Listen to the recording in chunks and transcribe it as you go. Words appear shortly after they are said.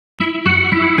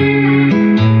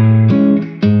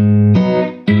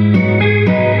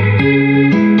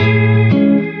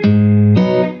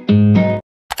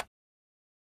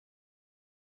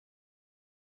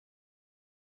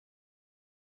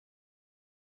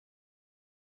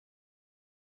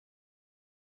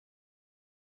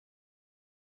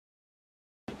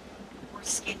or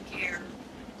skincare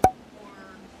or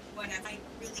whatever. I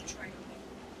really try to win.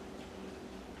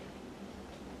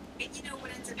 And you know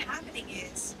what ends up happening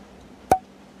is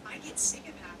I get sick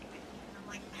of having it. And I'm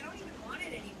like, I don't even want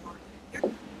it anymore.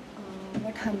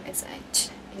 What time is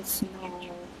it? It's now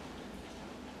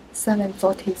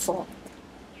 7:44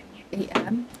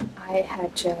 a.m. I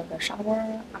had the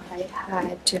shower. I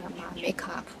had my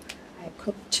makeup. I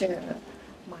cooked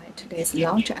my today's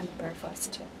lunch and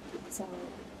breakfast. So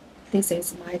this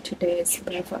is my today's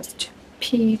breakfast: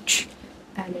 peach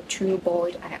and 2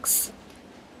 boiled eggs.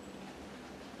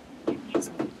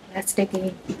 So let's dig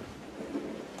in.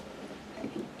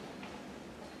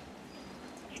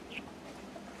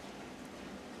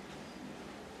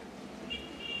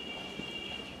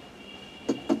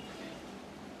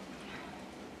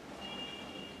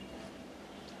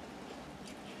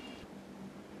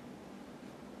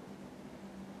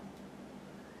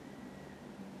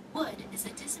 Wood is a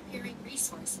disappearing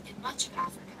resource in much of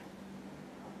Africa,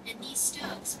 and these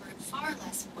stoves burn far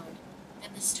less wood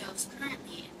than the stoves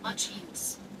currently in much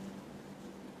use.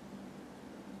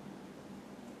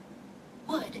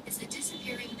 Wood is a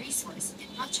disappearing resource in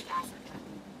much of Africa,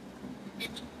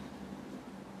 and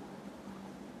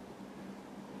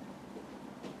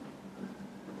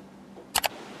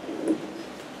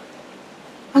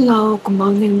Hello, good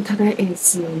morning. Today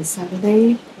is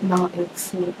Saturday. Now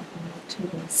it's about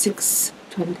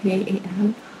 6:20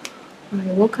 a.m.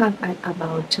 I woke up at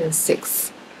about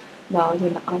 6. Now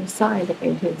in the outside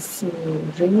it is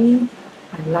raining.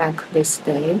 I like this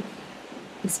day,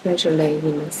 especially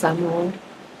in the summer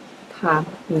time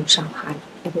in Shanghai.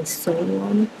 It is so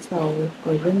warm, so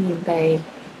a rainy day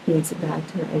means that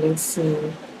it is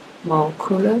more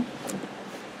cooler.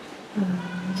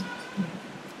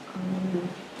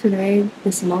 Today,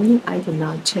 this morning, I did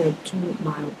not do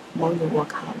my morning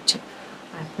workout.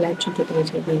 I plan to do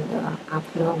it in the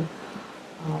afternoon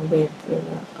with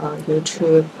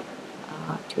YouTube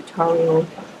tutorial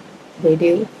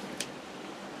video.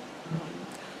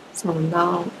 So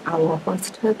now our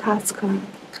first task in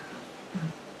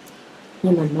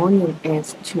the morning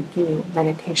is to do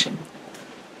meditation.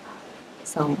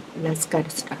 So let's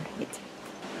get started.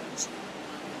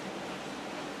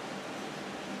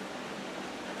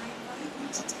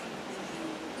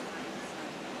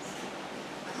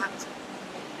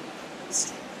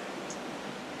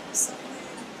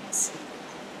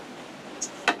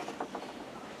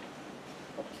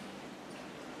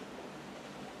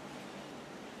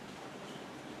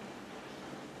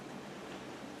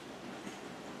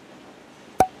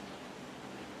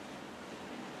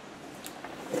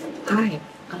 Hi,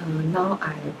 now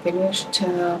I finished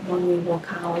morning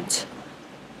workout,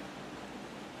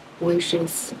 which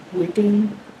is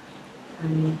reading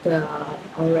and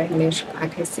oral English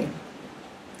practicing.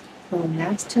 So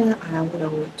next, I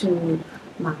will do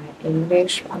my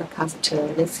English podcast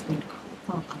listening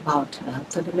for about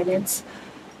 30 minutes.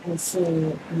 And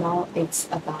so now it's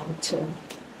about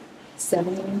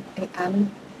 7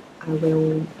 a.m. I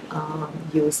will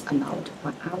use about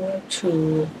 1 hour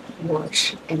to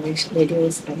watch English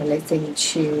videos and listen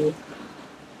to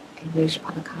English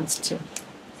podcast.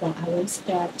 So I will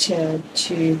start to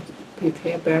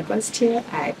prepare breakfast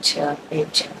at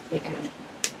 8 a.m.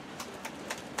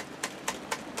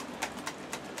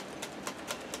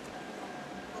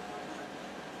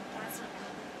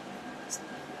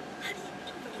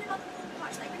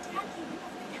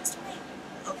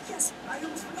 Oh yes, I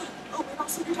almost forgot. Oh, and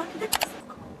also the Dr. Dick.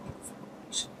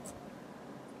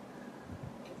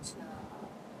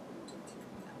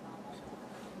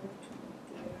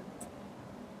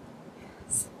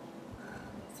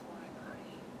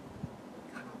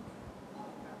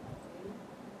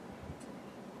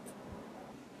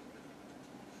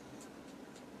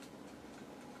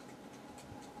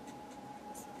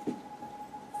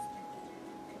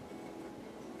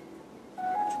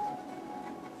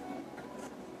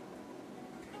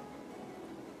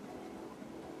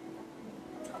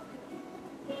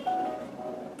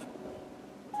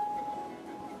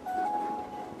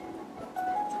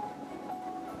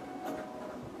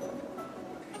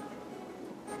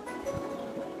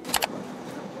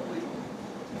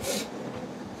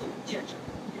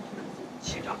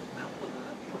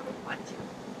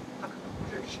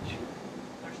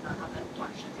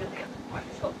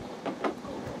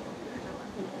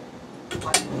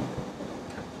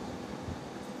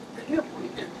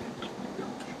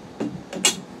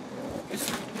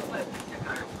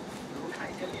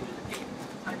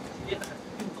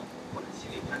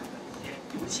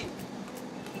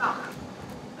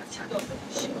 叫做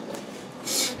新运动，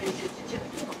是那些极限的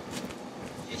运动。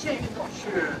极限运动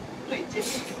是最接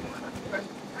近生活的，而且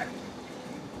太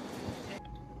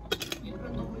每个人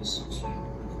都会失去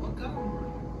活干部，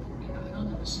你拿到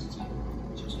那个时间，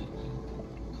就是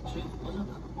所以活着的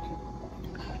人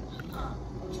啊，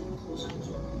从后山中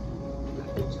来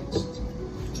到这个世界，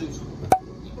最终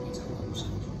也会在后山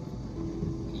中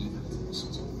离开这个世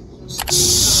界。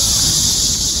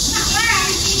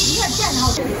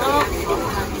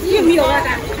有没有啊？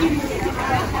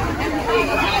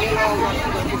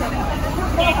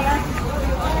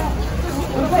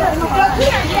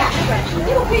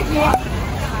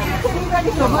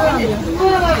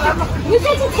你说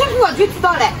这天我就知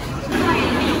道嘞。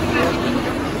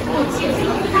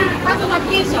他说他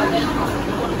变小的。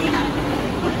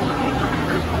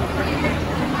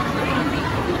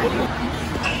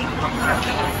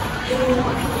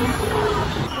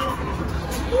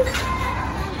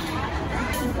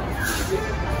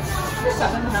这小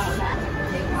的很好看。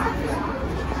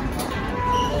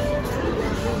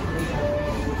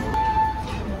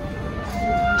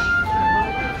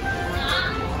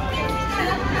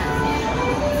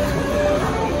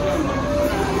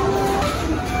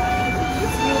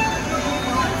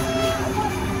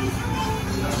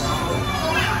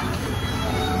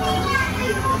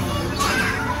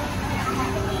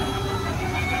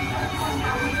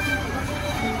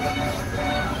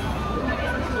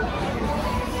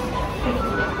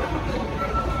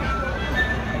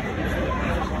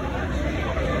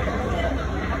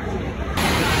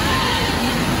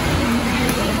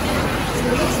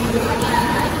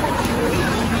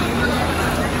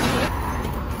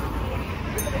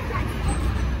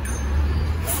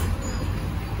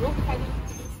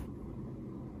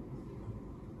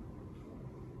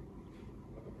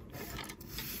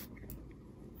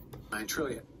$9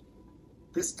 trillion.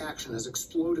 This action has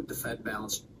exploded the Fed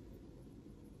balance